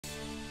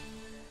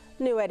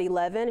New at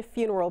 11,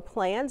 funeral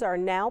plans are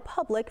now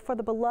public for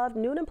the beloved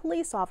Newnan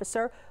police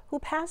officer who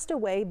passed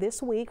away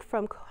this week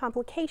from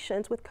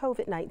complications with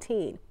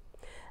COVID-19.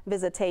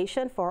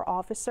 Visitation for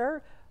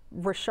Officer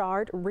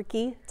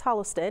Rickey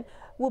Tostenson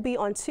will be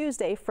on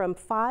Tuesday from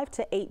 5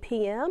 to 8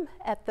 p.m.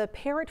 at the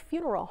Parent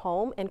Funeral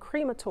Home and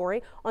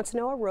Crematory on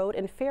Snow Road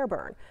in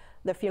Fairburn.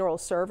 The funeral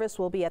service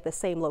will be at the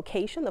same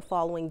location the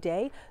following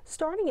day,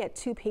 starting at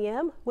 2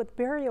 p.m. with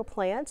burial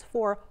plans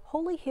for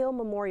Holy Hill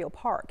Memorial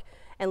Park.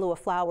 In lieu of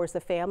flowers, the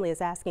family is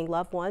asking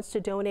loved ones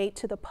to donate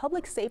to the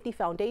Public Safety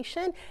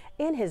Foundation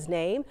in his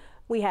name.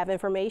 We have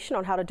information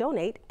on how to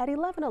donate at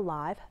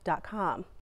 11alive.com.